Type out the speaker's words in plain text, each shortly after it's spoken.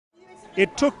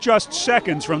It took just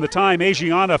seconds from the time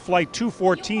Asiana Flight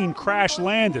 214 crash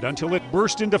landed until it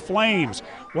burst into flames.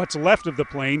 What's left of the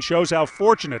plane shows how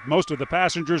fortunate most of the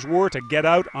passengers were to get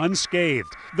out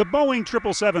unscathed. The Boeing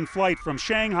 777 flight from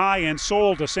Shanghai and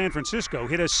Seoul to San Francisco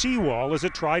hit a seawall as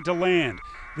it tried to land,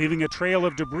 leaving a trail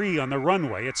of debris on the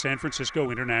runway at San Francisco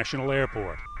International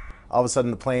Airport. All of a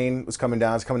sudden the plane was coming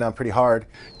down. It's coming down pretty hard.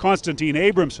 Konstantin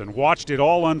Abramson watched it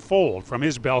all unfold from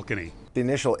his balcony. The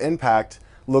initial impact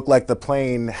looked like the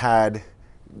plane had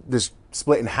this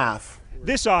split in half.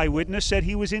 This eyewitness said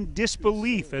he was in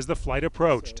disbelief as the flight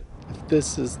approached. If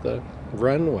this is the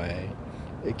runway,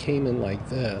 it came in like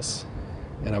this,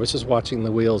 and I was just watching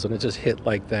the wheels and it just hit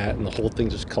like that and the whole thing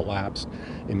just collapsed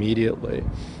immediately.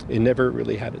 It never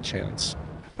really had a chance.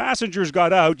 Passengers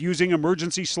got out using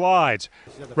emergency slides.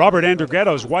 Robert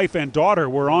Andrighetto's wife and daughter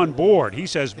were on board. He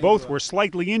says both were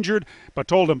slightly injured, but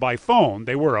told him by phone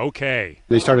they were okay.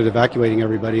 They started evacuating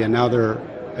everybody, and now they're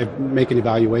making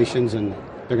evaluations, and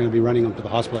they're going to be running them to the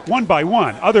hospital. One by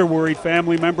one, other worried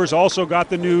family members also got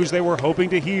the news they were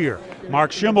hoping to hear.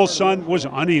 Mark Schimmel's son was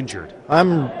uninjured.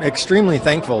 I'm extremely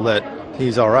thankful that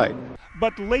he's all right.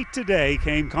 But late today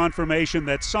came confirmation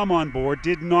that some on board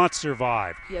did not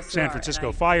survive. Yes, San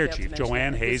Francisco Fire Chief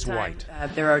Joanne Hayes-White.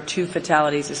 There are 2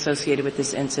 fatalities associated with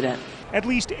this incident. At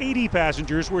least 80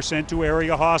 passengers were sent to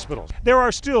area hospitals. There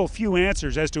are still few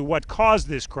answers as to what caused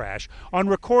this crash. On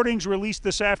recordings released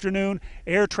this afternoon,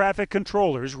 air traffic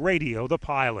controllers radio the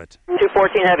pilot.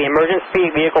 214 Heavy, emergency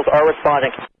vehicles are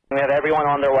responding. We have everyone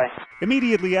on their way.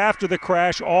 Immediately after the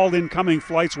crash, all incoming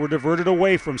flights were diverted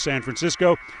away from San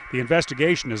Francisco. The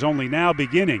investigation is only now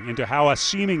beginning into how a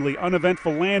seemingly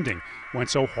uneventful landing went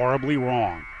so horribly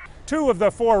wrong. 2 of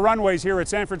the 4 runways here at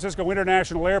San Francisco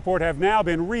International Airport have now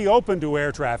been reopened to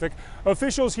air traffic.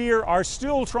 Officials here are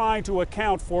still trying to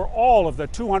account for all of the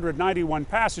 291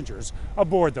 passengers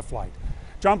aboard the flight.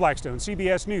 John Blackstone,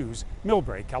 CBS News,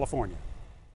 Millbrae, California.